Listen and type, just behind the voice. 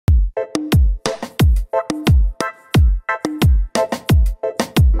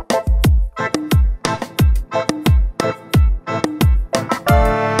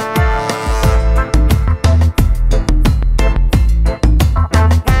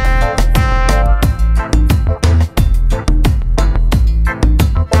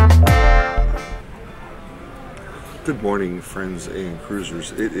Good morning, friends and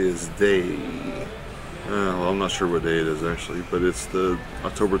cruisers. It is day, well, I'm not sure what day it is actually, but it's the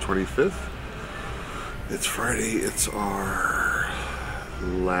October 25th. It's Friday. It's our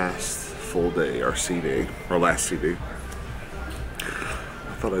last full day, our C day, our last C day.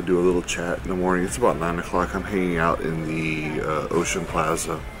 I thought I'd do a little chat in the morning. It's about 9 o'clock. I'm hanging out in the Ocean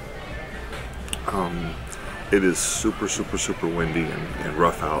Plaza. It is super windy and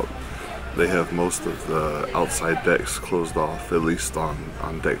rough out. They have most of the outside decks closed off, at least on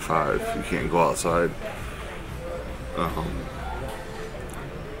deck 5. You can't go outside.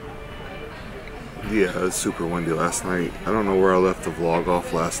 Yeah, it's super windy last night. I don't know where I left the vlog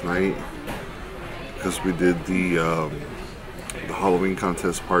off last night because we did the Halloween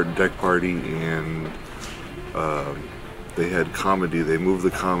contest deck party, and they had comedy. They moved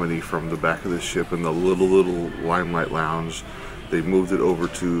the comedy from the back of the ship in the little Limelight Lounge. They moved it over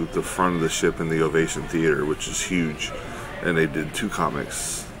to the front of the ship in the Ovation Theater, which is huge, and they did 2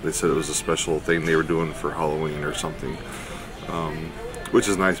 comics. They said it was a special thing they were doing for Halloween or something, which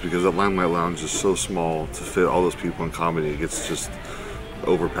is nice because the Limelight Lounge is so small to fit all those people in comedy. It gets just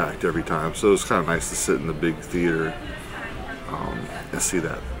overpacked every time, so it's kind of nice to sit in the big theater and see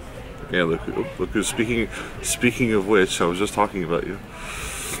that. Yeah, look who's speaking of which, I was just talking about you.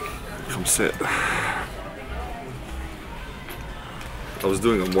 Come sit. I was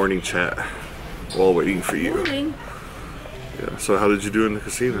doing a morning chat while waiting for you. Morning. Yeah. So how did you do in the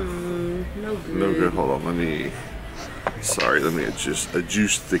casino? No good. No good. Hold on. Let me adjust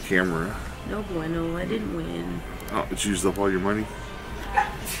the camera. No bueno. I didn't win. Oh, it's used up all your money.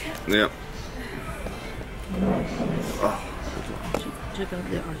 Yeah. Oh. Check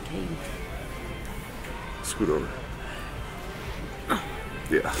out the arcade. Scoot over.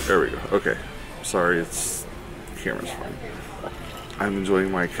 Yeah. There we go. Okay. Sorry. The camera's fine. I'm enjoying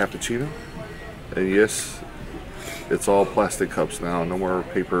my cappuccino, and yes, it's all plastic cups now. No more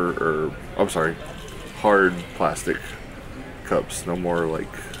paper, or I'm sorry, hard plastic cups. No more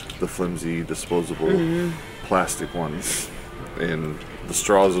like the flimsy disposable plastic ones. And the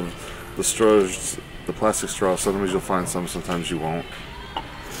plastic straws. Sometimes you'll find some, sometimes you won't.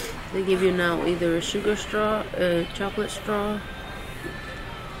 They give you now either a sugar straw, a chocolate straw,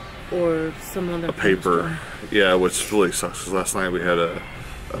 or some other paper. Yeah, which really sucks because last night we had a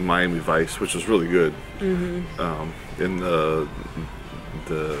Miami Vice, which was really good. In the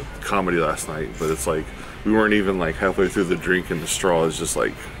comedy last night, but it's like we weren't even like halfway through the drink and the straw is just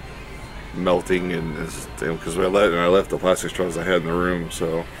like melting, and because I left the plastic straws I had in the room.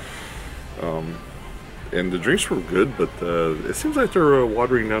 So and the drinks were good, but it seems like they're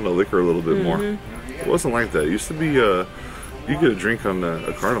watering down the liquor a little bit more. It wasn't like that. It used to be you get a drink on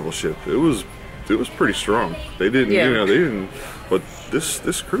a Carnival ship. It was pretty strong. They didn't, yeah. They didn't. But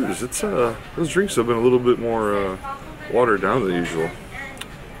this cruise, those drinks have been a little bit more watered down than usual.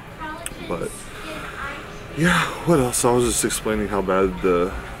 But yeah, what else? I was just explaining how bad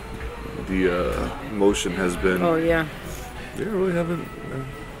the motion has been. Oh yeah. Yeah, I really haven't.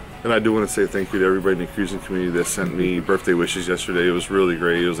 And I do want to say thank you to everybody in the cruising community that sent me birthday wishes yesterday. It was really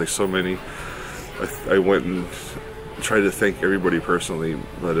great. It was like so many. I went and tried to thank everybody personally,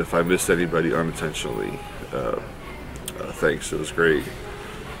 but if I missed anybody unintentionally, thanks. It was great.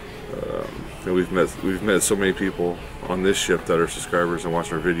 And we've met so many people on this ship that are subscribers and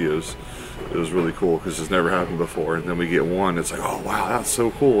watch our videos. It was really cool because it's never happened before. And then we get one, it's like, oh wow, that's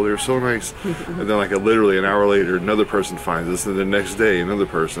so cool. They're so nice. And then like literally an hour later, another person finds us, and the next day another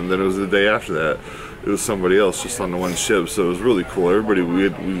person. Then it was the day after that, it was somebody else just on the one ship. So it was really cool. Everybody, we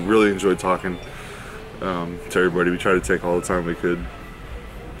really enjoyed talking to everybody. We tried to take all the time we could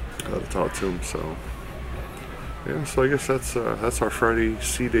to talk to them. So yeah, so I guess that's our Friday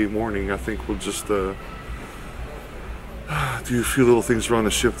C day morning. I think we'll just do a few little things around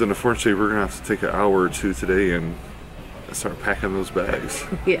the ship. Then unfortunately we're gonna have to take an hour or 2 today and start packing those bags.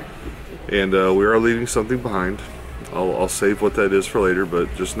 Yeah. And we are leaving something behind. I'll save what that is for later,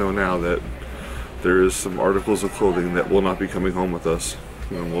 but just know now that there is some articles of clothing that will not be coming home with us,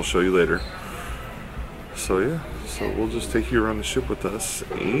 and we'll show you later. So yeah, so we'll just take you around the ship with us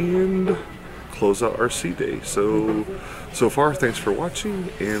and close out our sea day. So far, thanks for watching,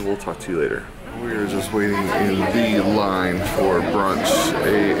 and we'll talk to you later. We are just waiting in the line for brunch.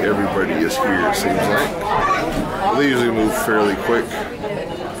 Everybody is here, it seems like. Well, they usually move fairly quick.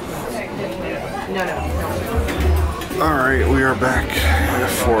 Alright, we are back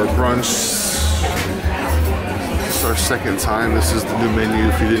for brunch. This is our second time. This is the new menu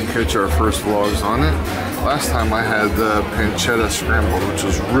if you didn't catch our first vlogs on it. Last time I had the pancetta scrambled, which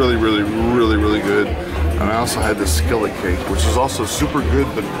was really good. And I also had the skillet cake, which is also super good,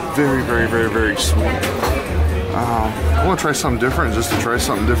 but very sweet. I want to try something different, just to try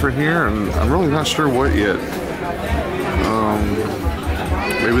something different here, and I'm really not sure what yet.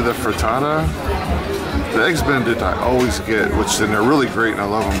 Maybe the frittata. The eggs Benedict I always get, and they're really great and I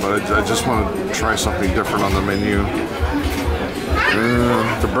love them, but I just want to try something different on the menu.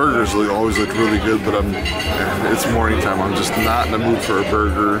 The burgers always look really good, but it's morning time. I'm just not in the mood for a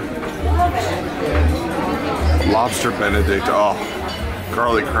burger. Lobster Benedict, oh,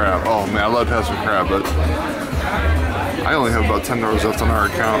 garlic crab. Oh man, I love to have some crab, but I only have about $10 left on our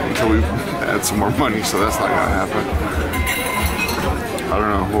account until we add some more money, so that's not gonna happen. I don't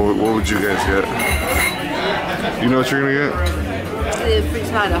know. What would you guys get? You know what you're gonna get? The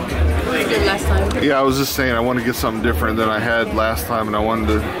frittata. What we did last time. Yeah, I was just saying I want to get something different than I had last time, and I wanted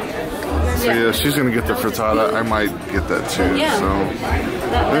to. So yeah, she's gonna get the frittata. I might get that too. Yeah. So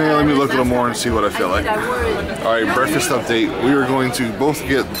let me look a little more and see what I feel like. All right, breakfast update. We are going to both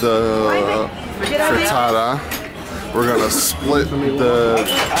get the frittata. We're gonna split the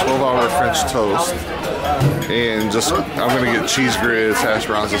 12-hour French toast, and I'm gonna get cheese grits, hash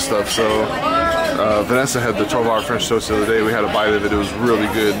browns, and stuff. So Vanessa had the 12-hour French toast the other day. We had a bite of it. It was really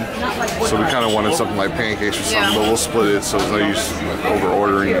good. So we kind of wanted something like pancakes or something, but we'll split it. So there's no use over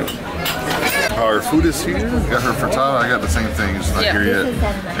ordering it. Our food is here. Got her frittata. I got the same thing. It's not here yet.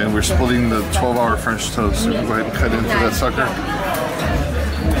 And we're splitting the 12-hour French toast. So we'll go ahead and cut into that sucker.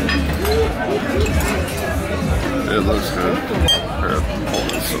 It looks good.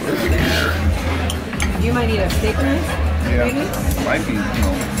 You might need a steak knife. Yeah, might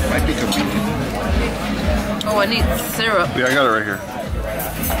be convenient. Oh, I need syrup. Yeah, I got it right here.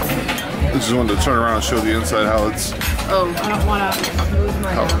 I just wanted to turn around and show the inside how it's. Oh, I don't want to lose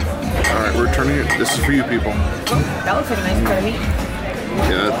my. All right, we're turning it. This is for you people. That looks like a nice cut of meat.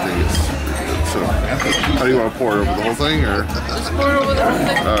 Yeah, that thing is good. So, how do you want to pour it over the whole thing, or? just pour it over the whole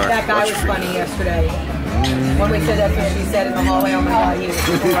thing. All right, That guy was funny yesterday. When we said that's what she said in the hallway, oh my god, he was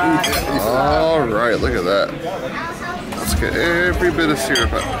so All right, look at that. Let's get every bit of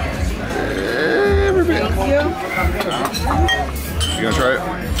syrup out. Every bit. Thank you. You gonna try it?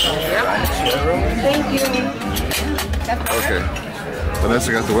 Thank you. Okay.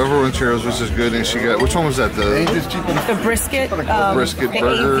 Vanessa got the Weber rancheros, which is good, and she got, which one was that? The brisket. brisket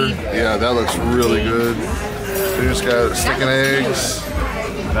burger. Yeah, that looks really good. We just got steak and eggs,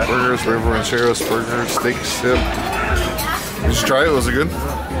 burgers, Weber rancheros, burgers, steak, sip. Did you try it? Was it good?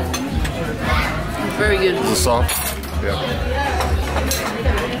 Very good. Was it soft? Yeah.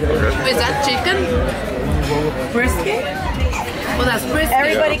 Is that chicken? Brisket? Well, that's brisket.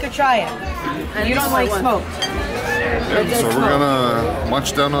 Everybody could try it. And You don't like smoked. Yeah, so we're gonna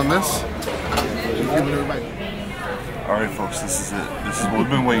munch down on this. All right, folks, this is it. This is what we've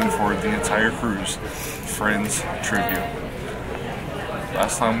been waiting for the entire cruise. Friends Trivia.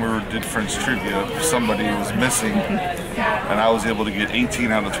 Last time we did Friends Trivia, somebody was missing, and I was able to get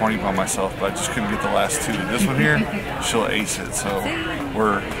 18 out of 20 by myself, but I just couldn't get the last two. This one here, she'll ace it. So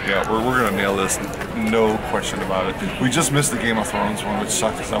we're gonna nail this, no question about it. We just missed the Game of Thrones one, which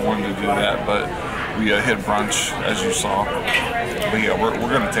sucked because I wanted to do that, but we hit brunch as you saw. But yeah, we're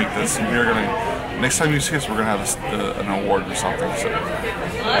gonna take this, and we're gonna. Next time you see us, we're gonna have an award or something. So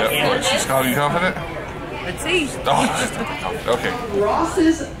yeah, Scott, are you confident? Let's see. Oh, okay.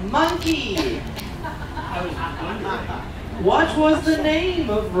 Ross's monkey. What was the name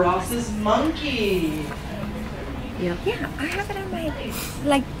of Ross's monkey? Yeah. Yeah, I have it on my,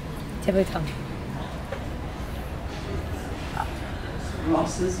 like, tip of the tongue.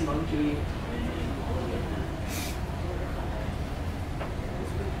 Ross's monkey.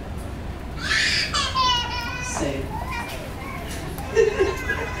 Say.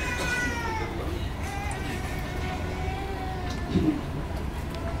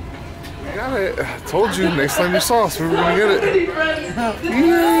 Got it. I told you, next time you saw us, we were going to get it.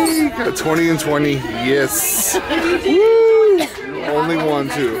 Yay! Got 20 and 20. Yes. Woo! Only one,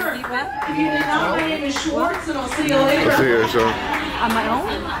 too. My name is Schwartz, and I'll see you later. Let's see here, so. On my own?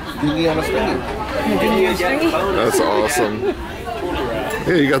 That's awesome.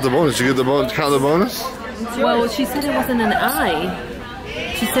 Yeah, you got the bonus. You get the bonus. Count the bonus? Well, she said it wasn't an eye.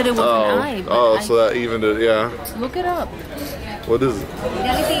 She said it was an eye. Oh, so that evened it, yeah. Look it up. What is it? The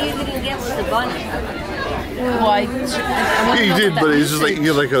only thing you didn't get was the bonus. Why? Yeah, you did, but it's just like you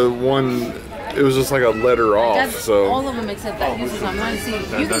get like a one. It was just like a letter off. That's So all of them except that uses. I'm trying to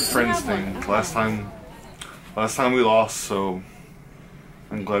see. that friends thing. Last time we lost, so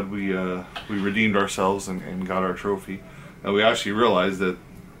I'm glad we redeemed ourselves and got our trophy. And we actually realized that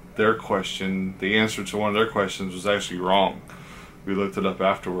their question, the answer to one of their questions, was actually wrong. We looked it up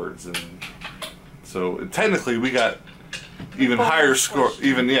afterwards, and so technically we got even higher score,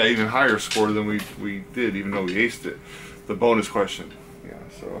 even higher score than we did, even though we aced it. The bonus question. Yeah.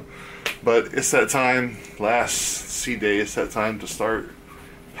 So, but it's that time. Last C day. It's that time to start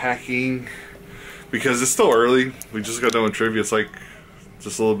packing because it's still early. We just got done with trivia. It's like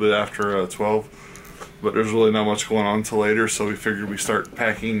just a little bit after 12, but there's really not much going on until later. So we figured we start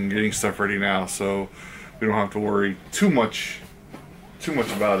packing and getting stuff ready now, so we don't have to worry too much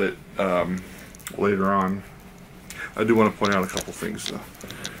about it later on. I do want to point out a couple things though.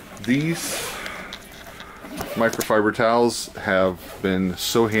 These microfiber towels have been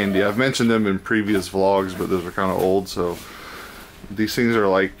so handy. I've mentioned them in previous vlogs, but those are kind of old. So these things are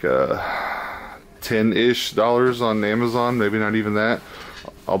like $10-ish on Amazon, maybe not even that.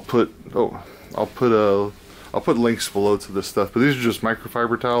 I'll put links below to this stuff. But these are just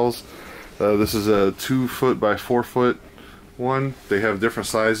microfiber towels. This is a 2 foot by 4 foot one. They have different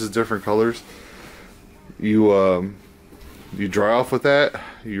sizes, different colors. You dry off with that,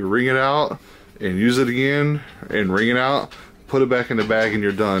 you wring it out and use it again and wring it out, put it back in the bag, and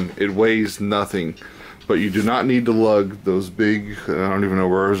you're done. It weighs nothing, but you do not need to lug those big, I don't even know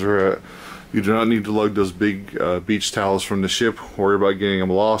where ours are at. You do not need to lug those big beach towels from the ship, worry about getting them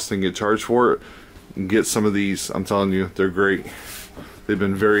lost and get charged for it. Get some of these. I'm telling you, they're great. They've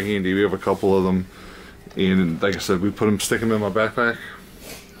been very handy. We have a couple of them, and like I said, we stick them in my backpack.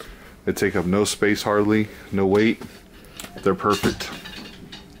 They take up no space hardly, no weight. They're perfect.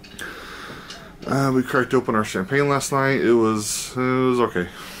 We cracked open our champagne last night. It was okay.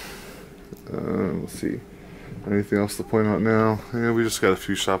 Let's see. Anything else to point out now? Yeah, we just got a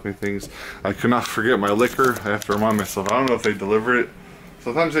few shopping things. I could not forget my liquor. I have to remind myself. I don't know if they deliver it.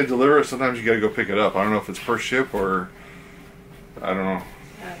 Sometimes they deliver it. Sometimes you got to go pick it up. I don't know if it's per ship or I don't know.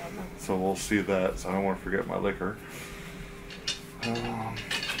 So we'll see that. So I don't want to forget my liquor. I don't know.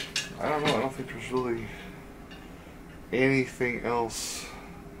 I don't think there's really anything else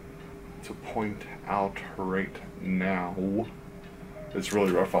to point out right now. It's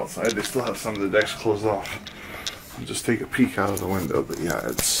really rough outside. They still have some of the decks closed off. I'll just take a peek out of the window, but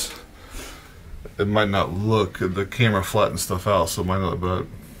yeah, it might not look, the camera flattens stuff out, so it might not, but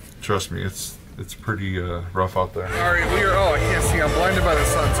trust me, it's pretty rough out there. Alright, I can't see. I'm blinded by the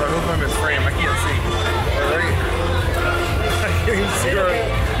sun, so I hope I'm in frame. I can't see. Alright. I can't even see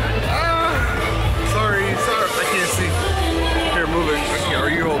right. Sorry, I can't see. Here, move it. Or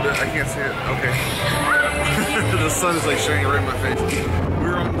you hold it. I can't see it. Okay. The sun is like shining right in my face.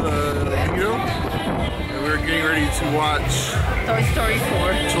 We're on the Lido, and we're getting ready to watch Toy Story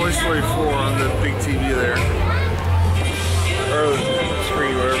 4. Toy Story 4 on the big TV there. Or the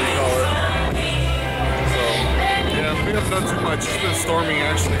screen, whatever you call it. So, yeah, we haven't done too much. It's been storming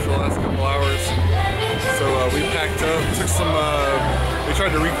actually for the last couple hours. So we packed up, took some, we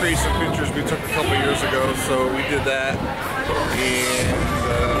tried to recreate some pictures we took a couple years ago, so we did that. And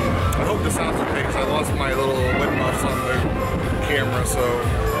I hope the sound's okay because I lost my little wind muffs on the camera, so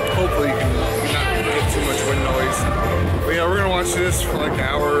hopefully you can not get too much wind noise. But yeah, we're gonna watch this for like an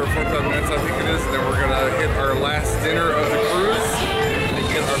hour, 45 minutes I think it is, and then we're gonna hit our last dinner of the cruise and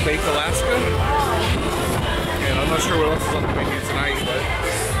get our baked Alaska. And I'm not sure what else is on the menu tonight, but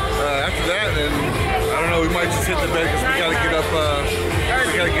after that, then I don't know, we might just hit the bed because we gotta get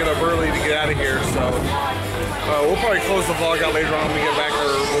up early to get out of here, so we'll probably close the vlog out later on when we get back,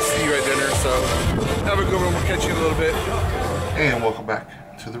 or we'll see you at dinner. So have a good one. We'll catch you in a little bit. And welcome back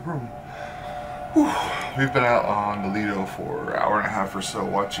to the room. Whew. We've been out on the Lido for an hour and a half or so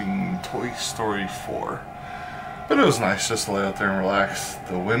watching Toy Story 4. But it was nice just to lay out there and relax.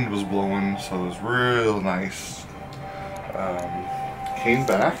 The wind was blowing, so it was real nice. Came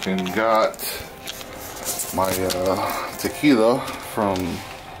back and got my tequila from,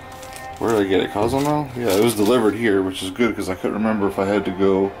 where did I get it? Cozumel? Yeah, it was delivered here, which is good because I couldn't remember if I had to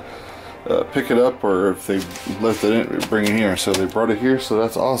go pick it up or if they left it in, bring it here. So they brought it here, so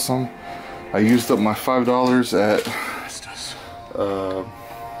that's awesome. I used up my $5 at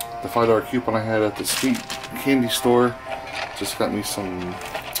the $5 coupon I had at the sweet candy store. Just got me some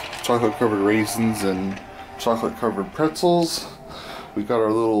chocolate covered raisins and chocolate covered pretzels. We got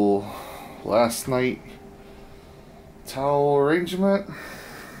our little last night towel arrangement.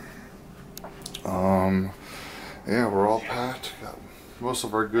 Yeah, we're all packed. Got most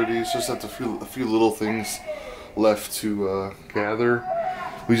of our goodies. Just have a few little things left to gather.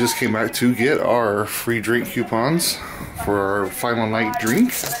 We just came back to get our free drink coupons for our final night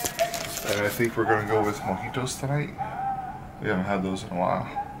drink, and I think we're gonna go with mojitos tonight. We haven't had those in a while.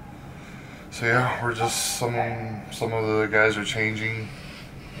 So yeah, we're just some of the guys are changing,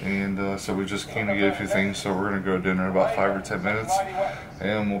 And so we just came to get a few things, so we're gonna go to dinner in about 5 or 10 minutes,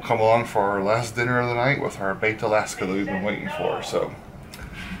 and we'll come along for our last dinner of the night with our baked Alaska that we've been waiting for. So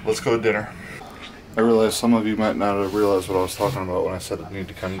let's go to dinner. I realize some of you might not have realized what I was talking about when I said I need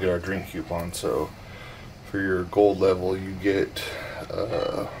to come get our drink coupon. So for your gold level, you get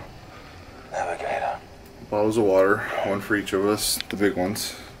Navigator bottles of water, one for each of us, the big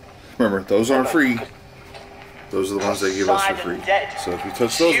ones. Remember, those aren't free. Those are the ones they give us for free. So if you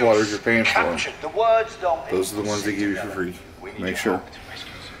touch those waters, you're paying for them. Those are the ones they give you for free. Make sure.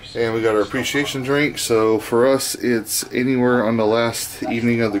 And we got our appreciation drink. So for us, it's anywhere on the last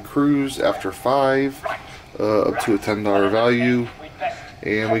evening of the cruise after 5, up to a $10 value.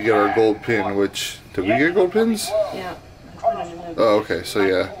 And we get our gold pin, which, did we get gold pins? Yeah. Oh, okay, so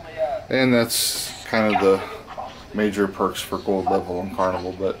yeah. And that's kind of the major perks for gold level on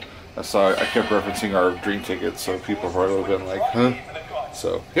Carnival, but I kept referencing our drink tickets, so people probably would have been like, huh?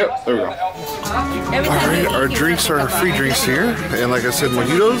 So, yep, there we go. Alright, our drinks are free drinks here, and like I said,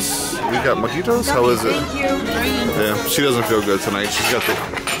 mojitos. We got mojitos. How is it? Thank you. Yeah, she doesn't feel good tonight. She's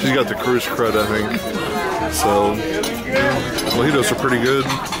got the cruise crud, I think. So, mojitos are pretty good.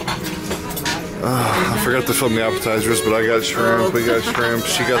 I forgot to film the appetizers, but I got shrimp. We got shrimp.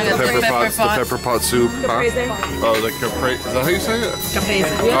 She got the pepper pot soup. Huh? Oh, the caprese. Is that how you say it? Caprese.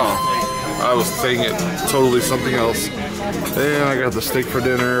 Oh, I was saying it totally something else. And I got the steak for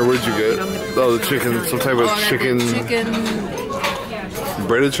dinner. What did you get? Oh, the chicken. Some type of chicken.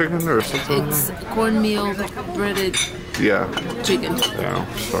 Breaded chicken or something? It's cornmeal breaded chicken. Yeah.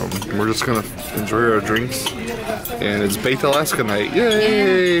 So we're just gonna enjoy our drinks, and it's baked Alaska night.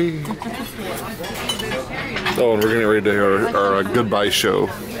 Yay! Oh, and we're getting ready to hear our goodbye show.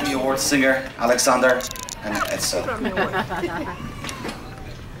 The award singer Alexander and Edson.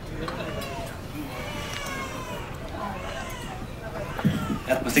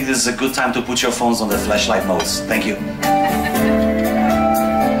 I think this is a good time to put your phones on the flashlight modes. Thank you.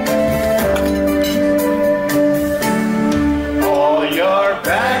 All your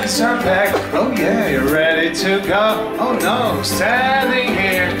bags are packed. Oh yeah, you're ready to go. Oh no, standing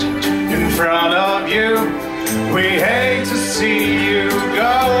here in front of you. We hate to see you go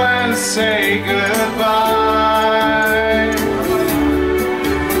and say goodbye.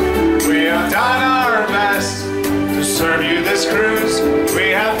 We have done our best to serve you this cruise. We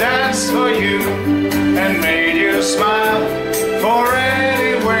have danced for you and made you smile. For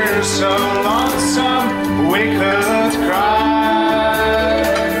anywhere so lonesome we could cry.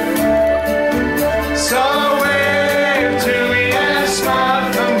 So wave to me and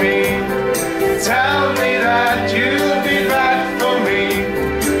smile for me. Tell me that you'll be back for me.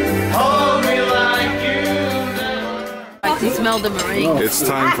 Hold me like you never. I can smell the meringue. It's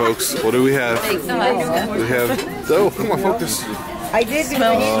time, folks. What do we have? Baked Alaska. We have. Oh, come on, focus. I did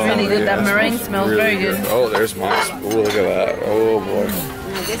Smells really good. That meringue smells really very good. Oh, there's mine. Oh, look at that. Oh boy.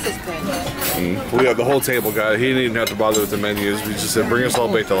 This is good. We have the whole table, guy. He didn't even have to bother with the menus. We just said, bring us all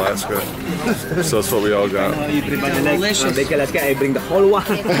baked Alaska. So that's what we all got. Delicious. Baked Alaska, I bring the whole one.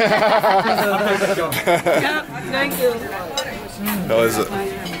 Thank you. How is it?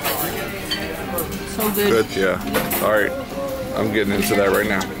 So good. Good, yeah. All right. I'm getting into that right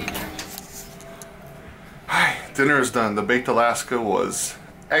now. Hi, dinner is done. The baked Alaska was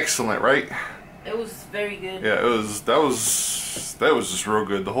excellent, right? It was very good. Yeah, that was just real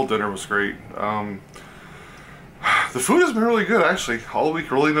good. The whole dinner was great. The food has been really good, actually. All week,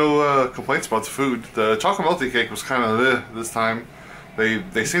 really no complaints about the food. The chocolate melty cake was kind of this time.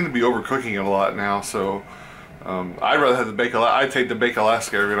 They seem to be overcooking it a lot now, so I'd rather have the baked. I'd take the baked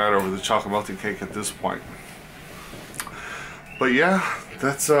Alaska every night over the chocolate melty cake at this point. But yeah,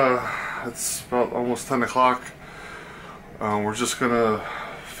 that's about almost 10 o'clock. We're just gonna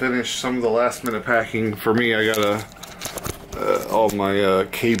finish some of the last minute packing. For me, I got all my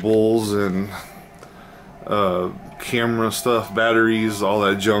cables and camera stuff, batteries, all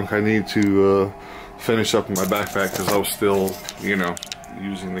that junk I need to finish up in my backpack because I was still, you know,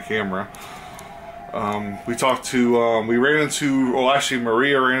 using the camera. We talked to, we ran into, well actually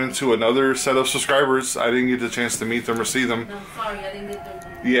Maria ran into another set of subscribers. I didn't get the chance to meet them or see them. No, sorry, I didn't get their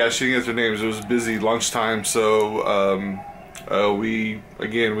names. Yeah, she didn't get their names. It was busy lunchtime, so we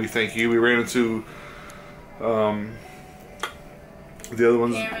thank you. We ran into the other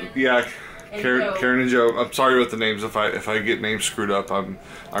ones. Karen. Yeah, And Karen and Joe. I'm sorry about the names if I get names screwed up. I'm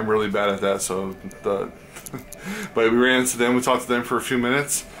really bad at that. So, but we ran into them. We talked to them for a few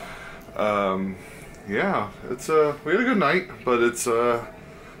minutes. Yeah, it's we had a good night, but it's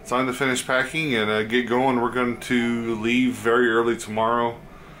time to finish packing and get going. We're going to leave very early tomorrow,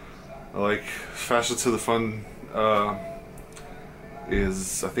 like faster to the fun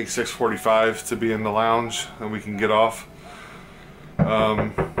is I think 6:45 to be in the lounge, and we can get off.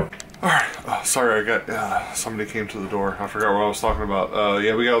 Alright, sorry, I got somebody came to the door. I forgot what I was talking about.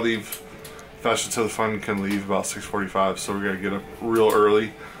 Yeah, we gotta leave. Fashion to the Fun can leave about 6:45, so we gotta get up real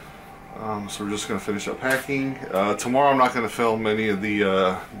early. So we're just gonna finish up packing. Tomorrow I'm not gonna film any of the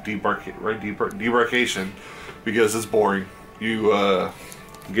debarkation because it's boring. You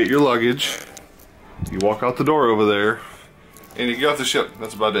get your luggage, you walk out the door over there, and you get off the ship.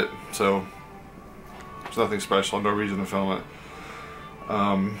 That's about it. So there's nothing special, no reason to film it.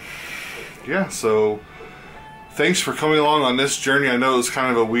 Yeah, so thanks for coming along on this journey. I know it was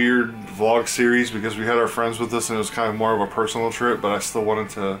kind of a weird vlog series because we had our friends with us and it was kind of more of a personal trip, but I still wanted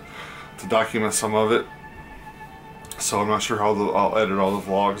to document some of it. So I'm not sure how I'll edit all the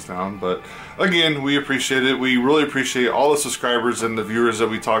vlogs down, but again, we appreciate it. We really appreciate all the subscribers and the viewers that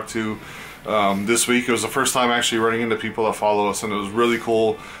we talked to this week. It was the first time actually running into people that follow us, and it was really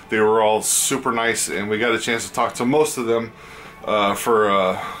cool. They were all super nice, and we got a chance to talk to most of them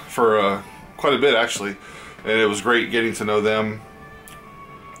for quite a bit actually, and it was great getting to know them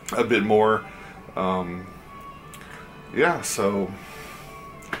a bit more. Yeah, so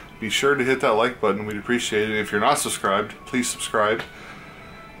be sure to hit that like button. We'd appreciate it. If you're not subscribed, please subscribe.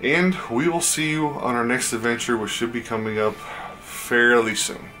 And we will see you on our next adventure, which should be coming up fairly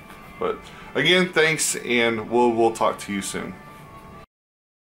soon. But again, thanks, and we'll talk to you soon.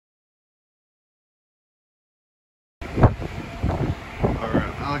 Alright,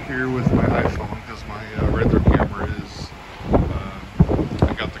 I'm out here with my iPhone because my regular camera is,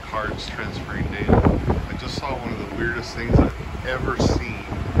 I got the cards transferring data. I just saw one of the weirdest things I've ever seen,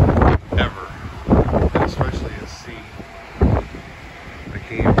 ever, and especially at sea. I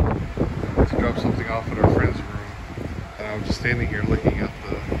came to drop something off at our friend's room, and I was just standing here looking at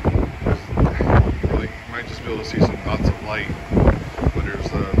the, you might just be able to see some dots of light, but there's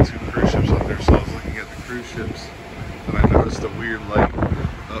 2 cruise ships out there, so I was looking at the cruise ships, and I noticed a weird light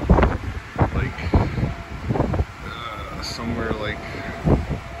up, like, somewhere like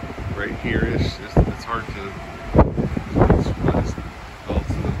right here-ish. It's hard to,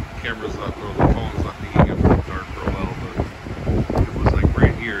 the camera's up, or the phone's not picking up in the dark for a while, but it was like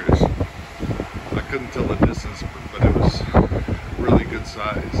right here-ish. I couldn't tell the distance, but it was really good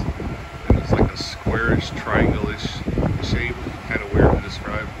size. And it's like a squarish, triangle-ish shape, kind of weird to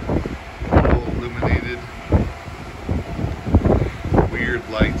describe. All illuminated, weird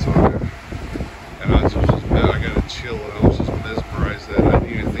lights on it. And I got a chill, and I was just mesmerized that I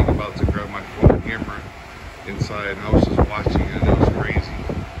didn't even think about to grab my phone camera inside, and I was just watching it, and it was crazy.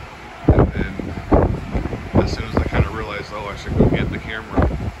 And then as soon as I kind of realized, oh, I should go get the camera,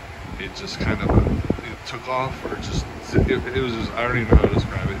 it just kind of took off, or it was just, I don't even know how to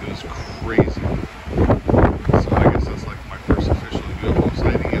describe it. It was crazy. So I guess that's like my first official UFO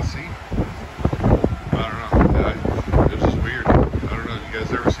sighting at sea. I don't know. Yeah, it was just weird. I don't know. You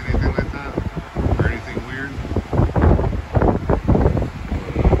guys ever seen anything like that? Or anything weird?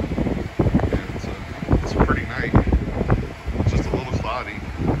 Yeah, it's a pretty night. It's just a little cloudy,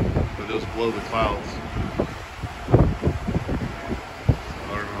 but it was below the clouds.